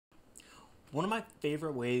One of my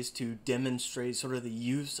favorite ways to demonstrate sort of the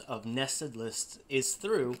use of nested lists is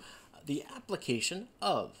through the application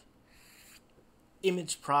of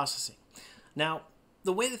image processing. Now,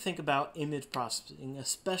 the way to think about image processing,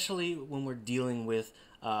 especially when we're dealing with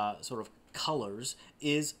sort of colors,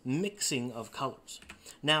 is mixing of colors.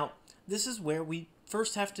 Now, this is where we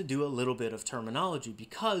first have to do a little bit of terminology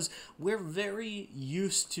because we're very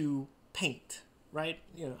used to paint, right?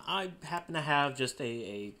 You know, I happen to have just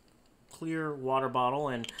a clear water bottle,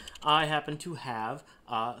 and I happen to have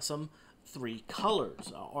some three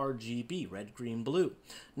colors, RGB, red, green, blue.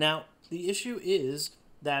 Now, the issue is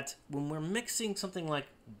that when we're mixing something like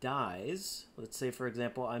dyes, let's say, for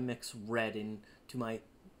example, I mix red into my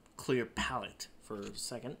clear palette for a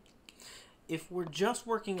second. If we're just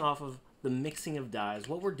working off of the mixing of dyes,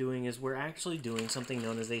 what we're doing is we're actually doing something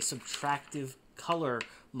known as a subtractive color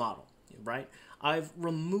model, right? I've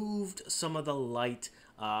removed some of the light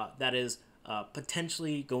that is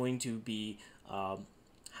potentially going to be,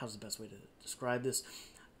 how's the best way to describe this?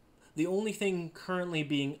 The only thing currently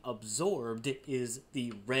being absorbed is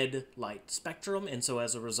the red light spectrum, and so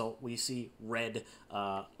as a result we see red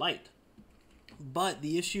light. But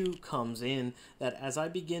the issue comes in that as I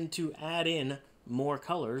begin to add in more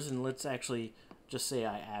colors, and let's actually just say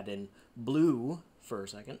I add in blue for a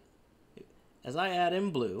second. As I add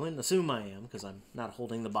in blue, and assume I am because I'm not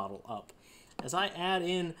holding the bottle up, as I add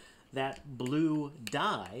in that blue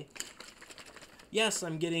dye, yes,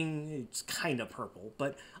 I'm getting, it's kind of purple,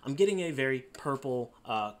 but I'm getting a very purple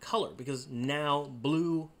color because now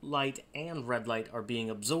blue light and red light are being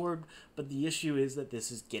absorbed, but the issue is that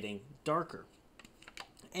this is getting darker.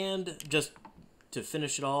 And just to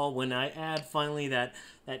finish it all, when I add finally that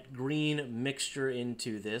green mixture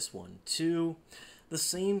into this one too, the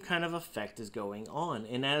same kind of effect is going on.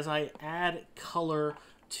 And as I add color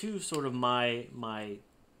to sort of my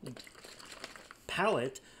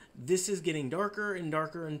palette, this is getting darker and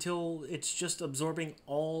darker until it's just absorbing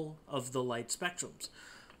all of the light spectrums.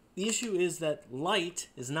 The issue is that light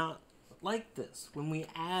is not like this. When we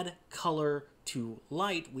add color to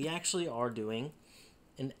light, we actually are doing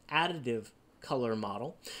an additive color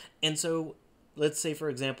model. And so let's say, for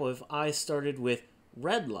example, if I started with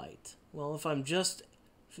red light, well, if I'm just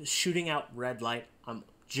shooting out red light, I'm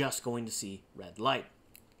just going to see red light.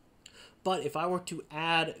 But if I were to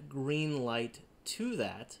add green light to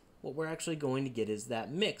that, what we're actually going to get is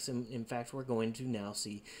that mix. And in fact, we're going to now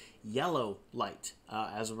see yellow light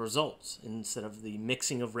as a result, instead of the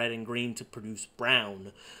mixing of red and green to produce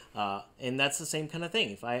brown. And that's the same kind of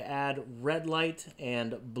thing. If I add red light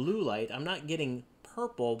and blue light, I'm not getting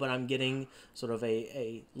purple, but I'm getting sort of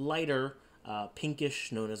a lighter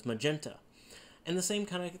pinkish known as magenta. And the same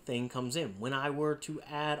kind of thing comes in. When I were to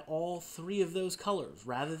add all three of those colors,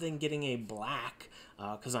 rather than getting a black,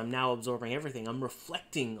 because I'm now absorbing everything, I'm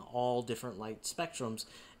reflecting all different light spectrums,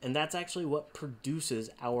 and that's actually what produces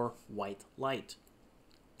our white light.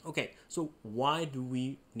 Okay, so why do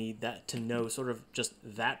we need that to know sort of just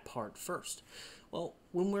that part first? Well,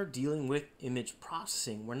 when we're dealing with image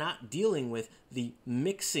processing, we're not dealing with the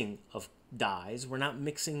mixing of dyes. We're not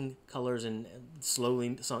mixing colors and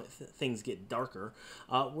slowly things get darker.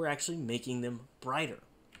 We're actually making them brighter.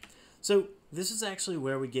 So this is actually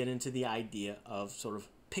where we get into the idea of sort of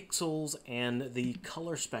pixels and the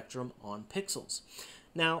color spectrum on pixels.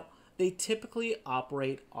 Now, they typically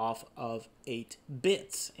operate off of 8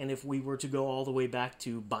 bits, and if we were to go all the way back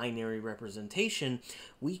to binary representation,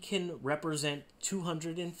 we can represent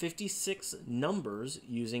 256 numbers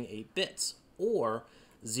using 8 bits, or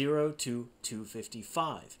 0 to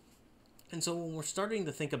 255. And so when we're starting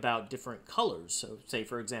to think about different colors, so say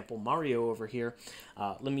for example Mario over here,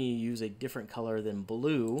 let me use a different color than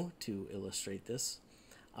blue to illustrate this.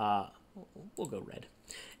 We'll go red.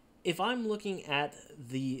 If I'm looking at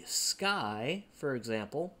the sky, for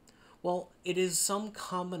example, well, it is some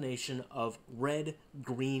combination of red,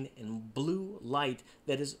 green, and blue light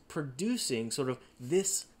that is producing sort of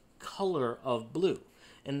this color of blue.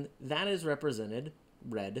 And that is represented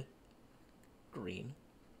red, green,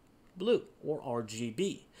 blue, or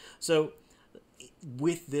RGB. So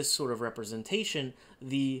with this sort of representation,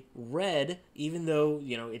 the red, even though,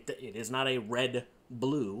 you know, it is not a red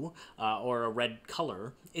blue or a red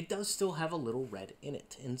color, it does still have a little red in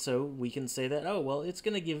it. And so we can say that, oh, well, it's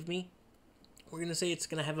going to give me, we're going to say it's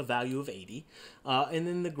going to have a value of 80. And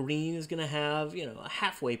then the green is going to have, you know, a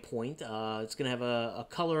halfway point. It's going to have a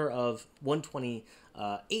color of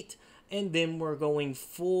 128. And then we're going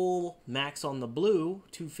full max on the blue,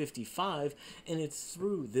 255, and it's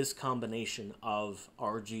through this combination of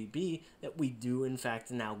RGB that we do in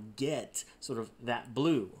fact now get sort of that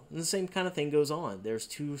blue. And the same kind of thing goes on. There's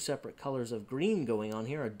two separate colors of green going on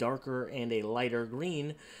here, a darker and a lighter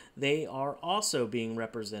green. They are also being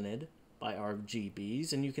represented by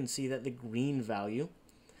RGBs, and you can see that the green value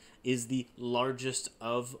is the largest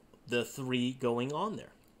of the three going on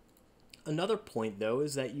there. Another point, though,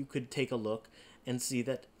 is that you could take a look and see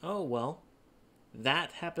that, oh, well,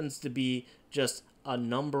 that happens to be just a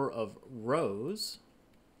number of rows.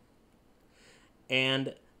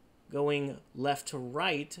 And going left to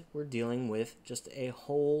right, we're dealing with just a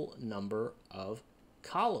whole number of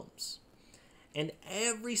columns. And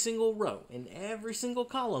every single row and every single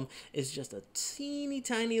column is just a teeny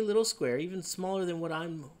tiny little square, even smaller than what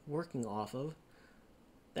I'm working off of,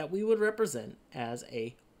 that we would represent as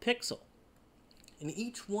a pixel. And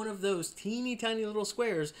each one of those teeny tiny little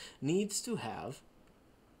squares needs to have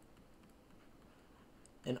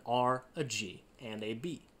an R, a G, and a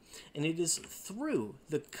B. And it is through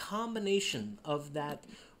the combination of that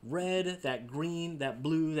red, that green, that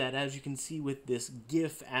blue, that, as you can see with this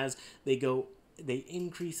GIF, as they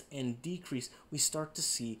increase and decrease, we start to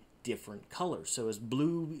see different colors. So as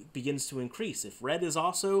blue begins to increase, if red is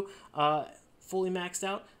also fully maxed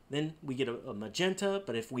out, then we get a magenta,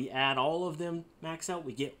 but if we add all of them maxed out,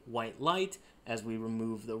 we get white light. As we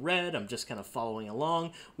remove the red, I'm just kind of following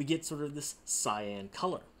along, we get sort of this cyan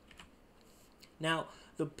color. Now,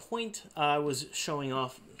 the point I was showing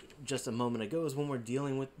off just a moment ago is when we're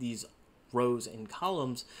dealing with these rows and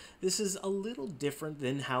columns, this is a little different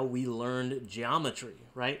than how we learned geometry,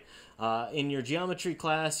 right? In your geometry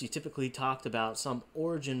class, you typically talked about some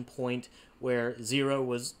origin point where 0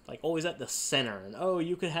 was like always at the center, and oh,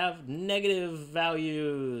 you could have negative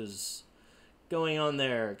values going on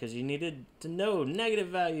there because you needed to know negative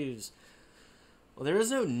values. Well, there is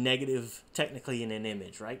no negative technically in an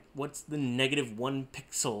image, right? What's the -1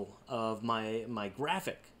 pixel of my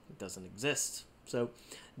graphic? It doesn't exist. So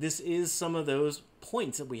this is some of those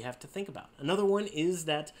points that we have to think about. Another one is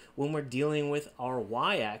that when we're dealing with our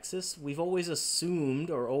y-axis, we've always assumed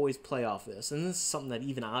or always play off this. And this is something that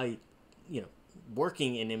even I,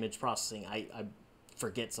 working in image processing, I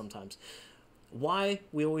forget sometimes. Y,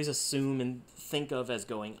 we always assume and think of as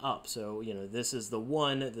going up. So, this is the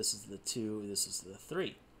 1, this is the 2, this is the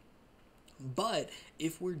 3. But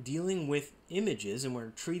if we're dealing with images and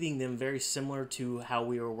we're treating them very similar to how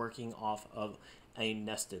we were working off of a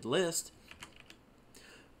nested list,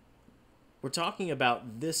 we're talking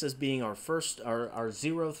about this as being our our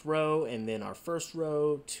 0th row, and then our 1st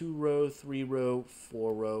row, 2 row, 3 row,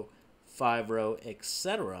 4 row, 5 row,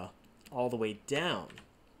 etc., all the way down.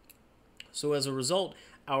 So as a result,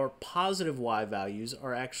 our positive y values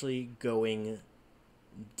are actually going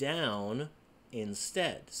down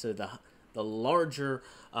instead. So the larger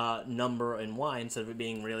number in y, instead of it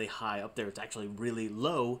being really high up there, it's actually really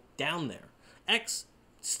low down there. X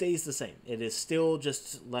stays the same. It is still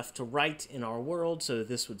just left to right in our world, so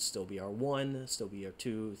this would still be our 1, still be our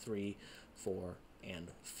 2, 3, 4,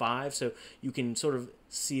 and 5. So you can sort of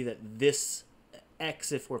see that this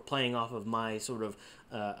X, if we're playing off of my sort of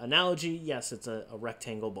analogy, yes, it's a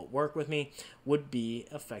rectangle, but work with me, would be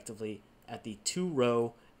effectively at the 2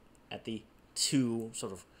 row, at the 2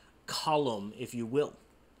 sort of column, if you will.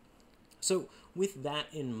 So with that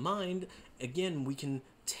in mind, again, we can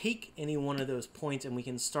take any one of those points and we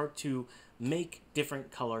can start to make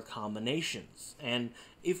different color combinations. And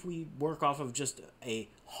if we work off of just a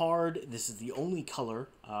hard, this is the only color,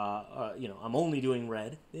 I'm only doing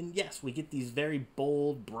red, then yes, we get these very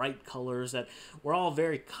bold, bright colors that we're all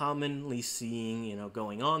very commonly seeing,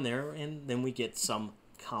 going on there, and then we get some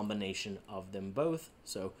combination of them both.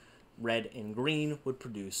 So red and green would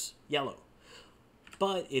produce yellow.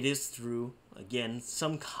 But it is through, again,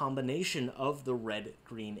 some combination of the red,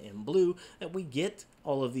 green, and blue that we get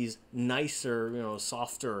all of these nicer,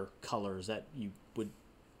 softer colors that you would,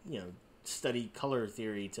 study color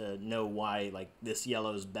theory to know why, like, this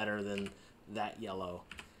yellow is better than that yellow.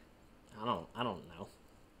 I don't know.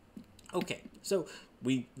 Okay, so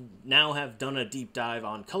we now have done a deep dive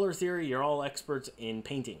on color theory. You're all experts in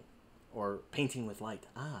painting, or painting with light.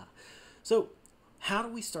 So how do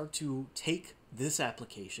we start to take this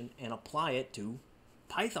application and apply it to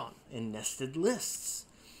Python and nested lists?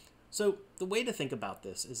 So the way to think about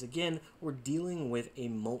this is, again, we're dealing with a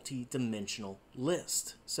multi-dimensional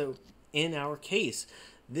list. So in our case,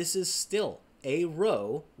 this is still a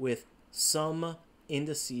row with some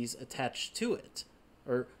indices attached to it,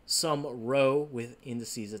 or some row with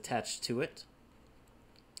indices attached to it,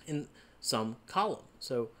 and some column.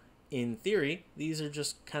 So in theory, these are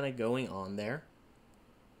just kind of going on there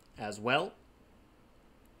as well.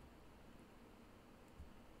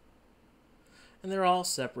 And they're all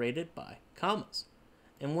separated by commas.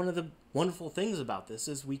 And one of the wonderful things about this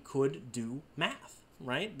is we could do math,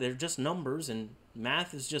 right? They're just numbers, and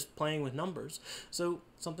math is just playing with numbers. So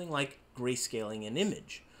something like grayscaling an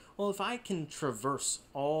image. Well, if I can traverse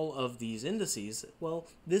all of these indices, well,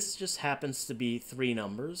 this just happens to be 3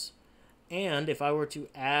 numbers. And if I were to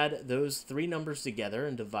add those 3 numbers together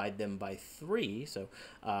and divide them by 3, so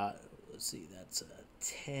let's see, that's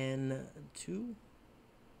 10, 2.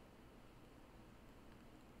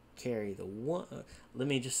 Carry the 1. Let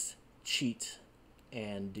me just cheat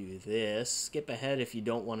and do this. Skip ahead if you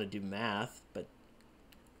don't want to do math, but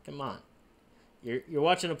come on. You're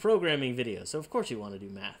watching a programming video, so of course you want to do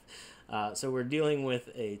math. So we're dealing with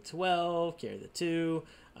a 12, carry the 2,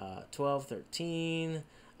 12, 13,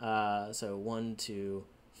 so 1, 2,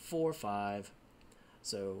 4, 5.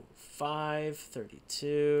 So 5,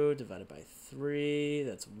 32 divided by 3,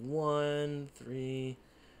 that's 1, 3,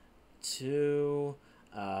 2,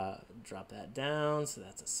 drop that down, so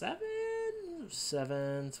that's a 7,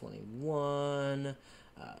 7, 21,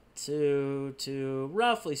 2, 2,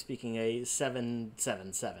 roughly speaking, a 7,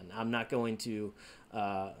 7, 7. I'm not going to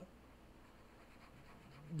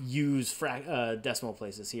use decimal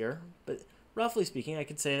places here, but roughly speaking, I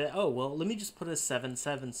could say that, oh, well, let me just put a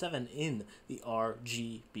 777 in the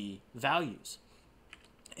RGB values.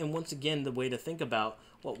 And once again, the way to think about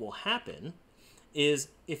what will happen is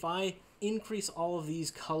if I increase all of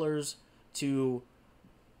these colors to,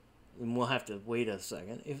 and we'll have to wait a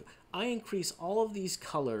second, if I increase all of these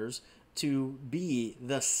colors to be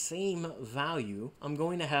the same value, I'm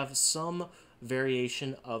going to have some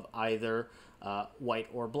variation of either white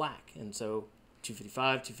or black. And so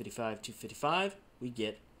 255, 255, 255, we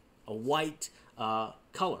get a white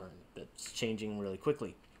color that's changing really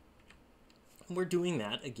quickly. And we're doing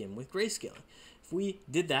that again with grayscaling. If we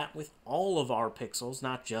did that with all of our pixels,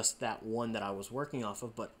 not just that one that I was working off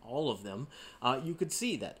of, but all of them, you could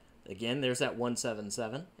see that, again, there's that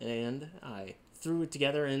 177, and I threw it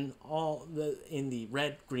together in the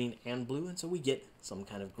red, green, and blue, and so we get some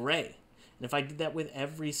kind of gray. And if I did that with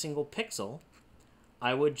every single pixel,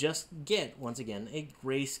 I would just get, once again, a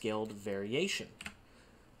grayscaled variation.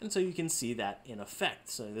 And so you can see that in effect.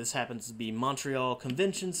 So this happens to be Montreal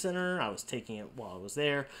Convention Center. I was taking it while I was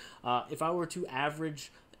there. If I were to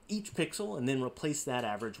average each pixel and then replace that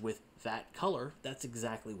average with that color, that's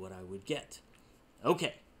exactly what I would get.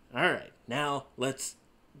 Okay, all right, now let's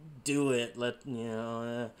do it.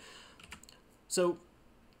 So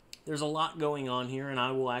there's a lot going on here, and I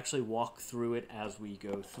will actually walk through it as we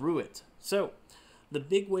go through it. So the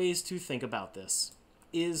big ways to think about this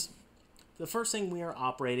is the first thing we are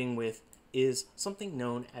operating with is something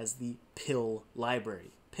known as the PIL library.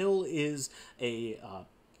 PIL is a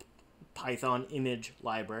Python image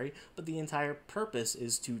library, but the entire purpose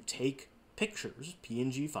is to take pictures,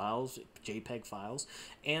 PNG files, JPEG files,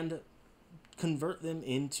 and convert them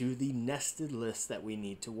into the nested list that we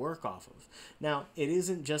need to work off of. Now, it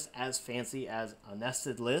isn't just as fancy as a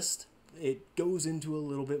nested list. It goes into a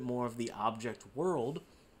little bit more of the object world,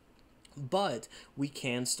 but we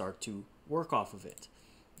can start to work off of it.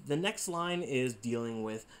 The next line is dealing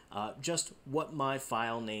with just what my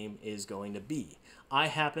file name is going to be. I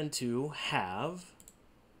happen to have,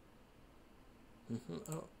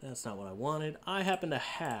 oh, that's not what I wanted. I happen to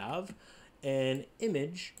have an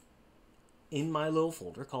image in my little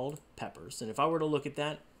folder called peppers. And if I were to look at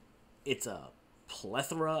that, it's a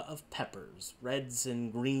plethora of peppers, reds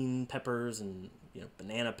and green peppers and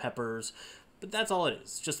banana peppers, but that's all it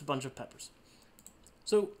is, just a bunch of peppers.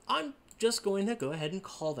 So I'm just going to go ahead and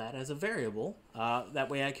call that as a variable. That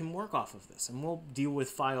way I can work off of this. And we'll deal with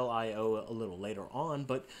file IO a little later on,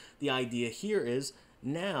 but the idea here is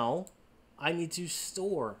now I need to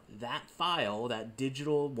store that file, that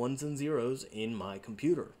digital ones and zeros, in my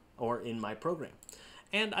computer or in my program.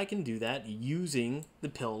 And I can do that using the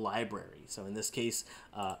PIL library. So in this case,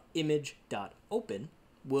 image.open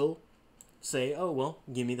will say, oh, well,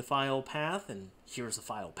 give me the file path, and here's the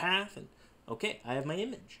file path, and okay, I have my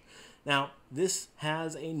image. Now, this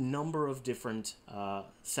has a number of different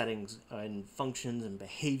settings and functions and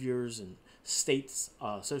behaviors and states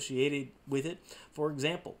associated with it. For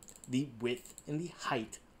example, the width and the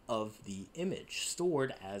height of the image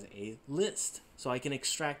stored as a list. So I can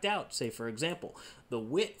extract out, say, for example, the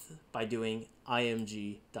width by doing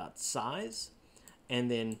img.size and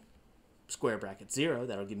then square bracket 0.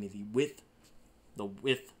 That'll give me the width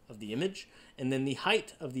of the image. And then the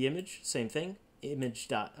height of the image, same thing,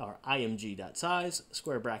 img.size,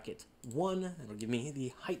 square bracket 1. That'll give me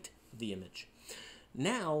the height the image.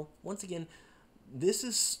 Now, once again, this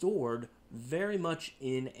is stored very much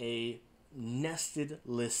in a nested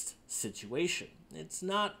list situation. It's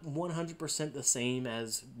not 100% the same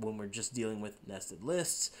as when we're just dealing with nested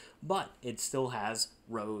lists, but it still has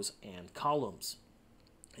rows and columns.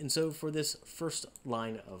 And so for this first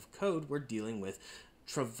line of code, we're dealing with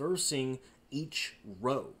traversing each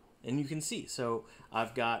row. And you can see, so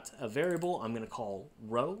I've got a variable I'm going to call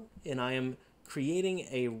row, and I am creating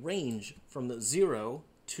a range from the 0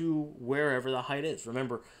 to wherever the height is.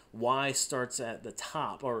 Remember, y starts at the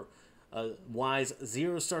top, or y's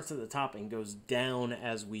 0 starts at the top and goes down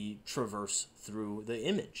as we traverse through the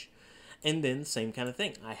image. And then same kind of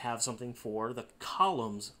thing. I have something for the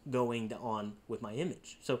columns going on with my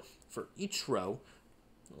image. So for each row,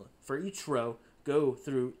 go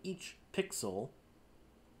through each pixel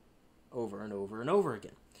over and over and over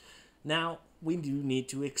again. Now, we do need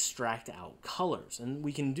to extract out colors, and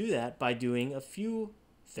we can do that by doing a few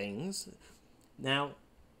things. Now,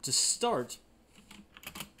 to start,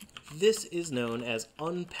 this is known as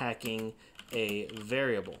unpacking a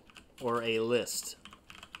variable or a list.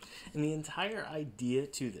 And the entire idea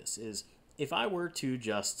to this is, if I were to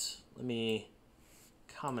just, let me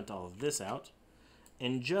comment all of this out,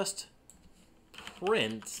 and just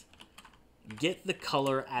print get the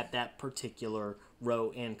color at that particular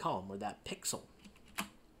row and column, or that pixel,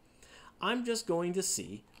 I'm just going to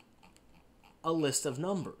see a list of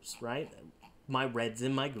numbers, right? My reds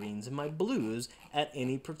and my greens and my blues at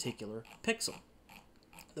any particular pixel.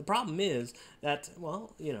 The problem is that,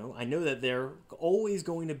 well, you know, I know that they're always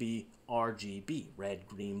going to be RGB, red,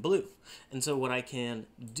 green, blue. And so what I can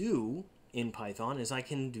do in Python is I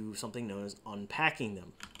can do something known as unpacking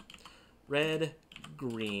them. Red,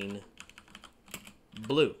 green,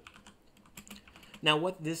 blue. Now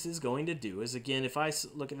what this is going to do is, again, if I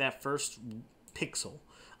look at that first pixel,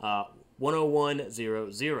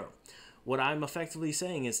 10100, what I'm effectively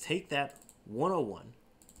saying is take that 101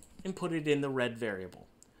 and put it in the red variable.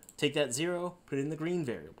 Take that 0, put it in the green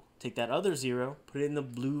variable. Take that other 0, put it in the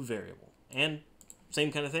blue variable. And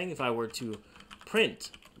same kind of thing, if I were to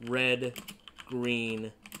print red,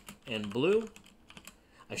 green, and blue,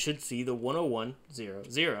 I should see the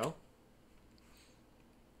 10100.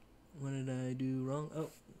 What did I do wrong? Oh,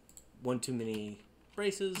 one too many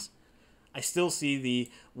braces. I still see the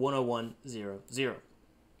 10100.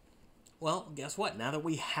 Well, guess what? Now that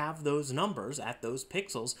we have those numbers at those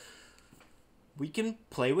pixels, we can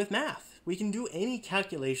play with math. We can do any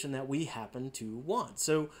calculation that we happen to want.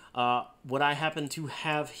 So what I happen to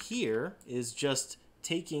have here is just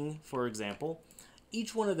taking, for example,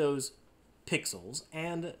 each one of those pixels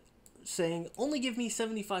and saying, only give me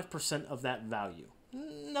 75% of that value.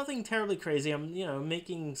 Nothing terribly crazy. I'm,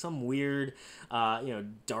 making some weird,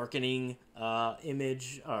 darkening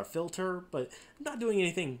image or filter, but I'm not doing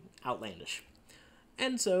anything outlandish.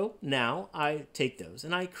 And so now I take those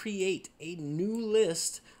and I create a new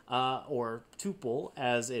list, or tuple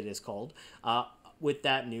as it is called, with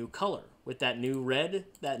that new color, with that new red,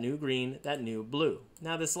 that new green, that new blue.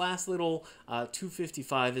 Now this last little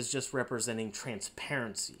 255 is just representing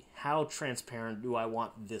transparency. How transparent do I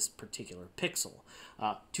want this particular pixel?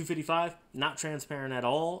 255, not transparent at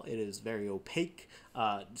all. It is very opaque,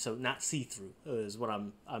 so not see-through is what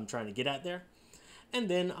I'm trying to get at there. And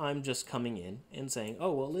then I'm just coming in and saying,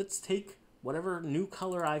 oh, well, let's take whatever new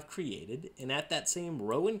color I've created, and at that same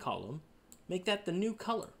row and column, make that the new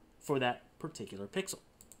color for that particular pixel.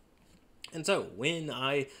 And so when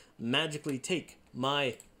I magically take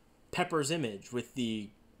my peppers image with the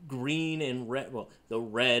green and red, well, the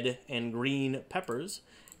red and green peppers,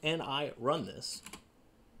 and I run this,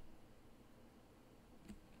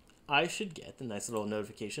 I should get a nice little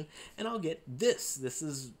notification, and I'll get this. This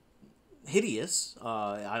is hideous.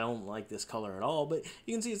 I don't like this color at all, but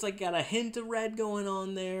you can see it's like got a hint of red going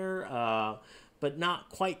on there, but not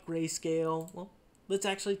quite grayscale. Well, let's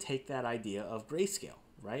actually take that idea of grayscale,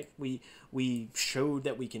 right? We showed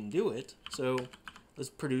that we can do it, so let's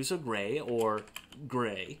produce a gray or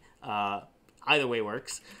gray. Either way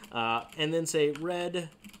works. And then say red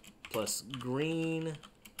plus green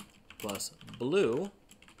plus blue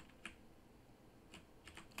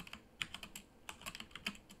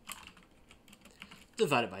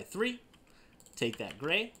divided by 3. Take that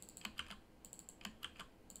gray,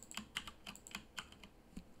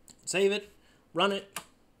 save it, run it.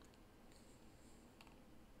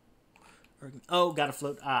 Oh, got to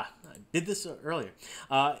float. I did this earlier.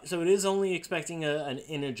 So it is only expecting an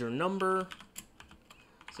integer number.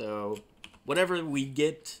 So whatever we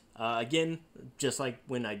get Again, just like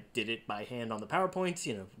when I did it by hand on the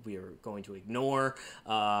PowerPoint, we are going to ignore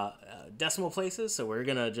decimal places. So we're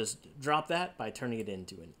going to just drop that by turning it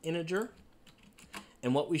into an integer.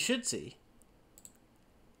 And what we should see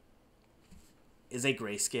is a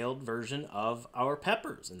grayscaled version of our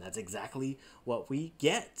peppers. And that's exactly what we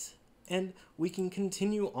get. And we can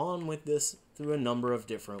continue on with this through a number of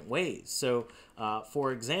different ways. So,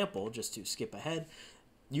 for example, just to skip ahead,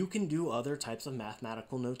 you can do other types of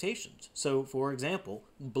mathematical notations. So, for example,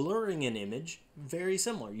 blurring an image, very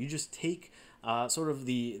similar. You just take sort of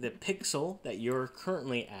the pixel that you're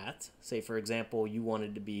currently at. Say, for example, you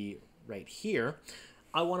wanted to be right here.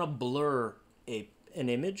 I want to blur an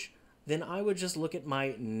image. Then I would just look at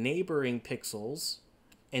my neighboring pixels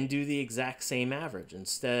and do the exact same average.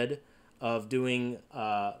 Instead of doing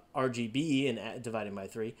RGB and dividing by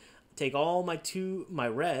 3, take all my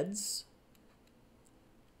reds,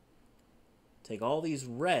 take all these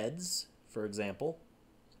reds, for example,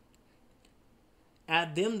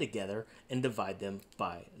 add them together and divide them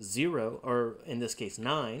by 0, or in this case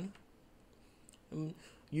 9.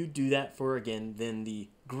 You do that for, again, then the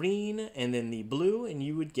green and then the blue, and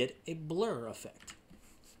you would get a blur effect.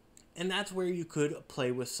 And that's where you could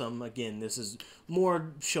play with some, again, this is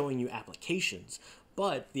more showing you applications.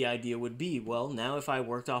 But the idea would be, well, now if I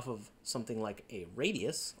worked off of something like a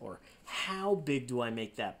radius, or how big do I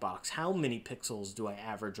make that box? How many pixels do I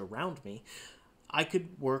average around me? I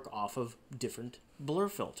could work off of different blur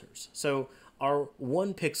filters. So our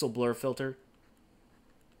 1 pixel blur filter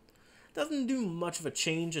doesn't do much of a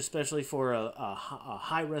change, especially for a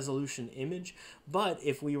high resolution image. But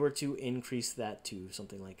if we were to increase that to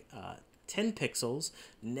something like 10 pixels,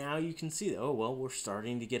 now you can see that, oh, well, we're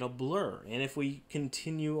starting to get a blur. And if we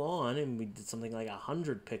continue on and we did something like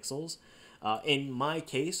 100 pixels, in my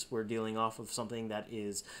case, we're dealing off of something that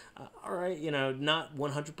is, all right, not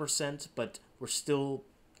 100%, but we're still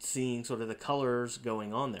seeing sort of the colors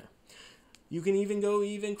going on there. You can even go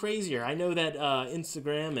even crazier. I know that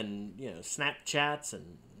Instagram and Snapchats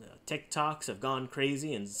and TikToks have gone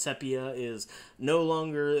crazy, and sepia is no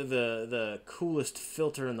longer the coolest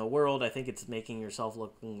filter in the world. I think it's making yourself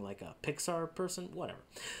looking like a Pixar person, whatever.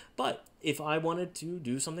 But if I wanted to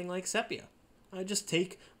do something like sepia, I just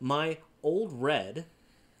take my old red,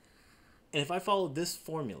 and if I followed this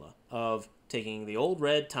formula of taking the old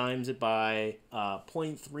red times it by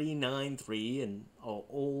 0.393 and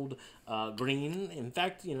old green. In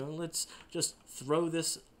fact, let's just throw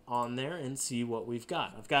this on there and see what we've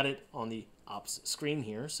got. I've got it on the opposite screen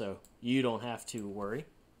here, so you don't have to worry.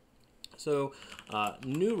 So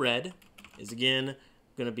new red is again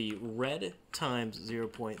going to be red times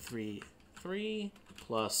 0.33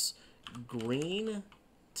 plus green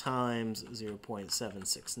times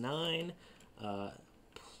 0.769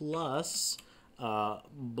 plus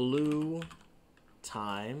blue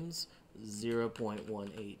times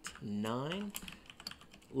 0.189.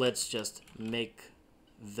 Let's just make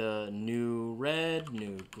the new red,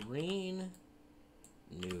 new green,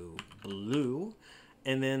 new blue.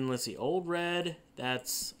 And then let's see, old red,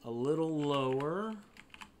 that's a little lower.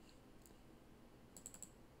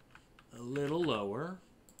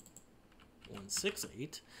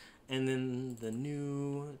 168. And then the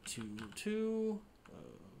new 22,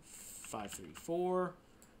 534,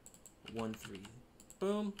 13,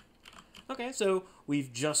 boom. Okay, so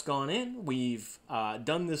we've just gone in. We've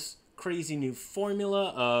done this crazy new formula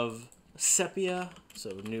of sepia.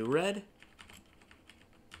 So new red,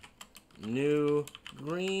 new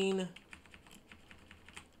green,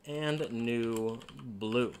 and new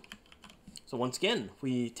blue. So once again,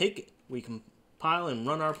 we take it, we compile and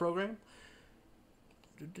run our program.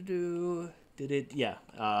 Did it? Yeah,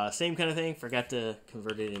 same kind of thing. Forgot to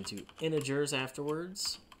convert it into integers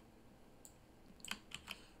afterwards.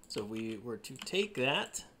 So we were to take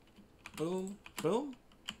that, boom, boom,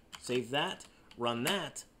 save that, run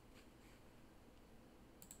that.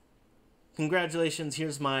 Congratulations,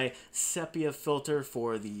 here's my sepia filter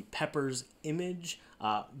for the peppers image.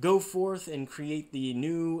 Go forth and create the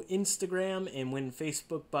new Instagram, and when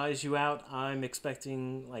Facebook buys you out, I'm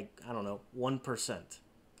expecting, like, I don't know, 1%.